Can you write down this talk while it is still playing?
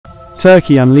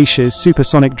Turkey unleashes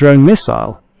supersonic drone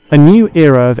missile, a new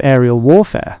era of aerial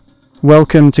warfare.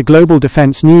 Welcome to Global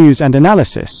Defense News and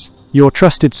Analysis, your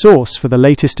trusted source for the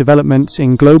latest developments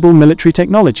in global military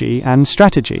technology and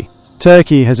strategy.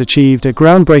 Turkey has achieved a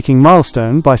groundbreaking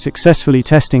milestone by successfully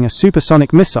testing a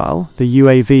supersonic missile, the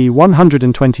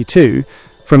UAV-122,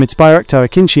 from its Bayraktar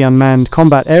AKINCI unmanned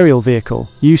combat aerial vehicle,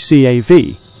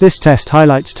 UCAV. This test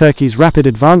highlights Turkey's rapid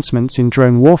advancements in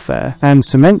drone warfare and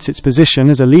cements its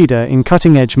position as a leader in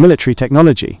cutting-edge military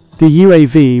technology. The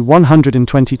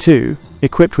UAV-122,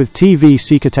 equipped with TV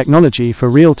seeker technology for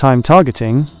real-time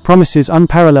targeting, promises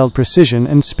unparalleled precision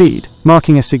and speed,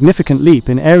 marking a significant leap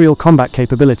in aerial combat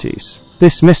capabilities.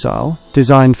 This missile,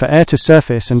 designed for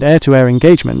air-to-surface and air-to-air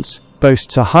engagements,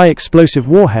 boasts a high explosive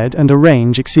warhead and a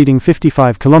range exceeding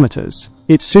 55 kilometers.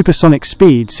 Its supersonic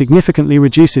speed significantly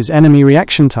reduces enemy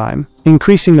reaction time,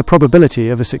 increasing the probability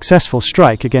of a successful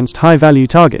strike against high-value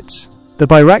targets. The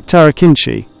Bayraktar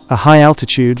AKINCI, a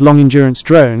high-altitude, long-endurance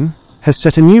drone, has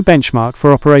set a new benchmark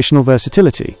for operational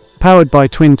versatility. Powered by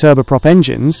twin turboprop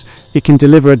engines, it can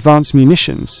deliver advanced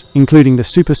munitions, including the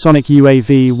supersonic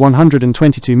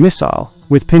UAV-122 missile,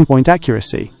 with pinpoint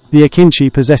accuracy. The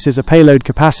AKINCI possesses a payload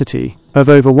capacity of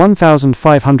over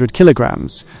 1,500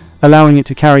 kilograms, allowing it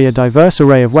to carry a diverse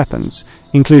array of weapons,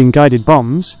 including guided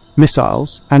bombs,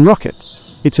 missiles, and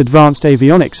rockets. Its advanced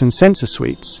avionics and sensor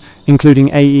suites, including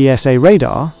AESA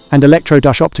radar and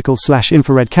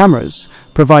electro-optical/infrared cameras,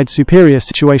 provide superior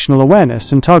situational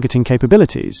awareness and targeting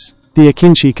capabilities. The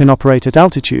AKINCI can operate at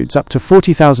altitudes up to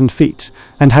 40,000 feet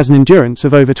and has an endurance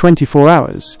of over 24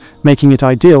 hours, making it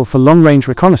ideal for long-range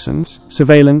reconnaissance,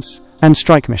 surveillance, and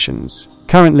strike missions.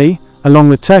 Currently, along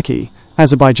with Turkey,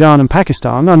 Azerbaijan and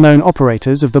Pakistan are known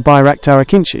operators of the Bayraktar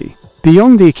AKINCI.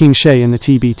 Beyond the AKINCI and the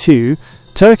TB2,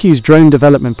 Turkey's drone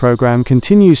development program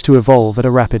continues to evolve at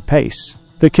a rapid pace.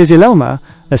 The Kızılelma,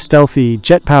 a stealthy,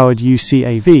 jet-powered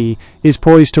UCAV, is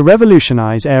poised to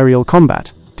revolutionize aerial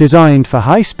combat. Designed for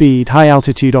high-speed,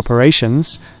 high-altitude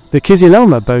operations, the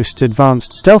Kızılelma boasts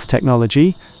advanced stealth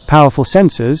technology, powerful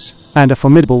sensors, and a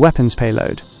formidable weapons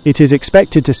payload. It is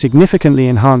expected to significantly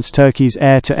enhance Turkey's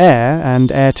air-to-air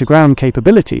and air-to-ground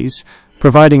capabilities,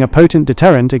 providing a potent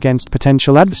deterrent against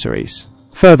potential adversaries.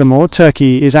 Furthermore,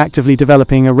 Turkey is actively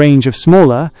developing a range of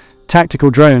smaller, tactical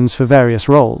drones for various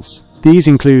roles. These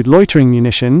include loitering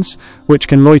munitions, which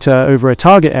can loiter over a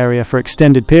target area for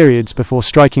extended periods before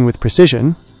striking with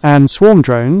precision, and swarm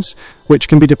drones, which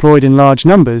can be deployed in large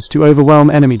numbers to overwhelm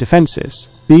enemy defenses.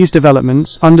 These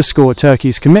developments underscore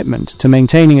Turkey's commitment to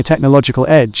maintaining a technological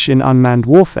edge in unmanned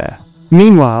warfare.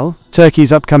 Meanwhile,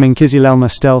 Turkey's upcoming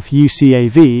Kızılelma stealth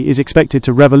UCAV is expected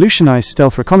to revolutionize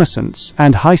stealth reconnaissance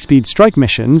and high-speed strike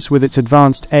missions with its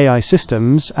advanced AI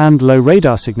systems and low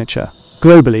radar signature.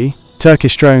 Globally,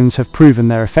 Turkish drones have proven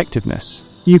their effectiveness.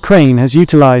 Ukraine has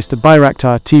utilized the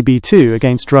Bayraktar TB2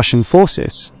 against Russian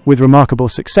forces, with remarkable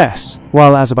success,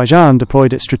 while Azerbaijan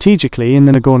deployed it strategically in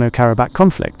the Nagorno-Karabakh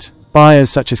conflict.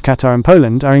 Buyers such as Qatar and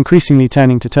Poland are increasingly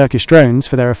turning to Turkish drones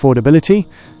for their affordability,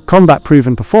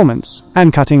 combat-proven performance,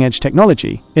 and cutting-edge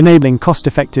technology, enabling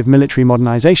cost-effective military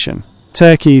modernization.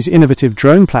 Turkey's innovative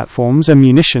drone platforms and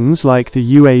munitions like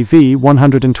the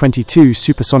UAV-122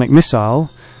 supersonic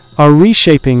missile are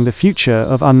reshaping the future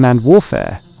of unmanned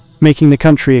warfare, making the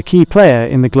country a key player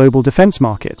in the global defense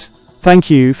market.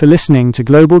 Thank you for listening to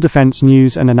Global Defense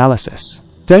News and Analysis.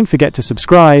 Don't forget to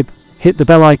subscribe, hit the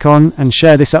bell icon, and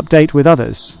share this update with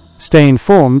others. Stay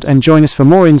informed and join us for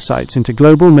more insights into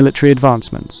global military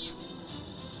advancements.